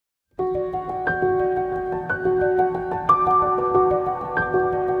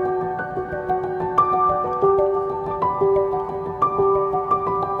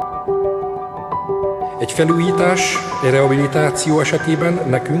Egy felújítás, egy reabilitáció esetében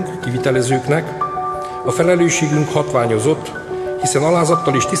nekünk, kivitelezőknek a felelősségünk hatványozott, hiszen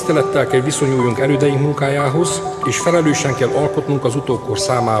alázattal és tisztelettel kell viszonyuljunk elődeink munkájához, és felelősen kell alkotnunk az utókor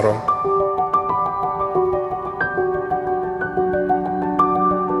számára.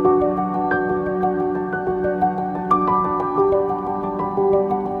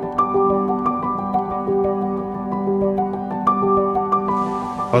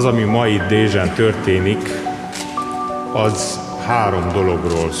 Az, ami ma itt Dézsen történik, az 3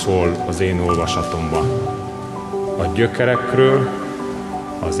 dologról szól az én olvasatomban. A gyökerekről,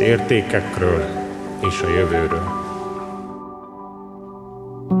 az értékekről és a jövőről.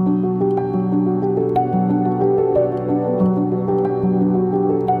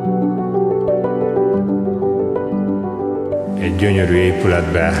 Egy gyönyörű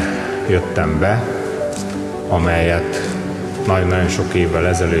épületbe jöttem be, amelyet nagyon-nagyon sok évvel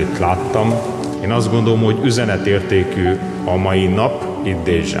ezelőtt láttam. Én azt gondolom, hogy üzenetértékű a mai nap itt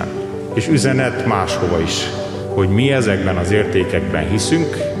Dézsen. És üzenet máshova is, hogy mi ezekben az értékekben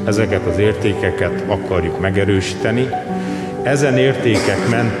hiszünk, ezeket az értékeket akarjuk megerősíteni. Ezen értékek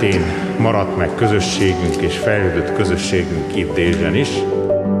mentén maradt meg közösségünk és fejlődött közösségünk itt Dézsen is.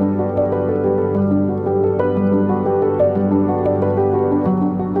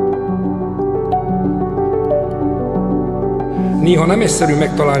 Néha nem egyszerű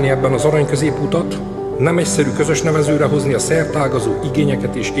megtalálni ebben az arany középutat, nem egyszerű közös nevezőre hozni a szertágazó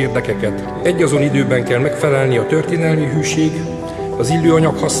igényeket és érdekeket. Egyazon időben kell megfelelni a történelmi hűség, az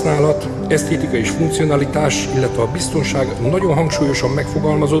illőanyag használat, esztétika és funkcionalitás, illetve a biztonság nagyon hangsúlyosan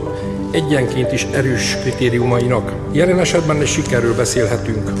megfogalmazott, egyenként is erős kritériumainak. Jelen esetben egy sikerről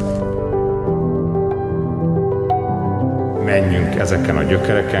beszélhetünk. Menjünk ezeken a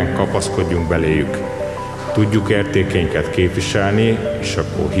gyökereken, kapaszkodjunk beléjük. Tudjuk értékeinket képviselni, és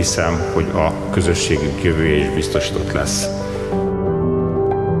akkor hiszem, hogy a közösségünk jövője is biztosított lesz.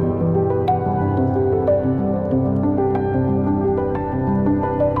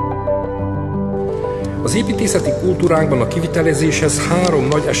 Az építészeti kultúránkban a kivitelezéshez 3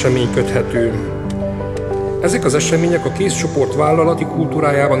 nagy esemény köthető. Ezek az események a KÉSZ csoport vállalati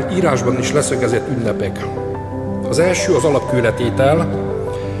kultúrájában írásban is leszögezett ünnepek. Az első az alapkőletétel,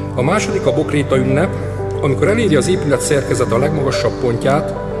 a második a bokréta ünnep, amikor eléri az épület szerkezet a legmagasabb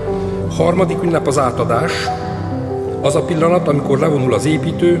pontját, harmadik ünnep az átadás, az a pillanat, amikor levonul az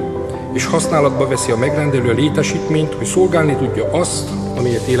építő, és használatba veszi a megrendelő a létesítményt, hogy szolgálni tudja azt,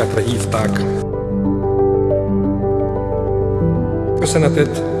 amiért életre hívták.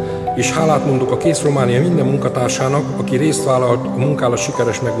 Köszönetet és hálát mondok a KÉSZ Románia minden munkatársának, aki részt vállalt a munkálat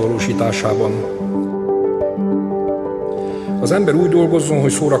sikeres megvalósításában. Az ember úgy dolgozzon,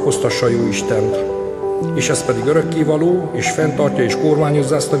 hogy szórakoztassa a Jóistent, és ez pedig örökkévaló, és fenntartja és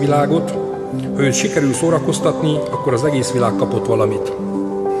kormányozza ezt a világot. Ha őt sikerül szórakoztatni, akkor az egész világ kapott valamit.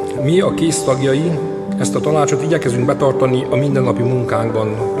 Mi a KÉSZ tagjai ezt a tanácsot igyekezünk betartani a mindennapi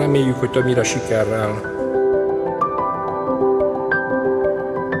munkánkban. Reméljük, hogy többnyire sikerrel.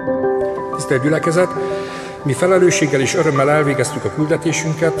 Tisztelt gyülekezet, mi felelősséggel és örömmel elvégeztük a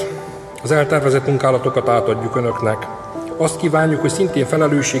küldetésünket, az eltervezett munkálatokat átadjuk önöknek. Azt kívánjuk, hogy szintén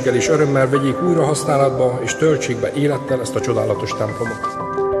felelősséggel és örömmel vegyék újra használatba és töltsék be élettel ezt a csodálatos templomot.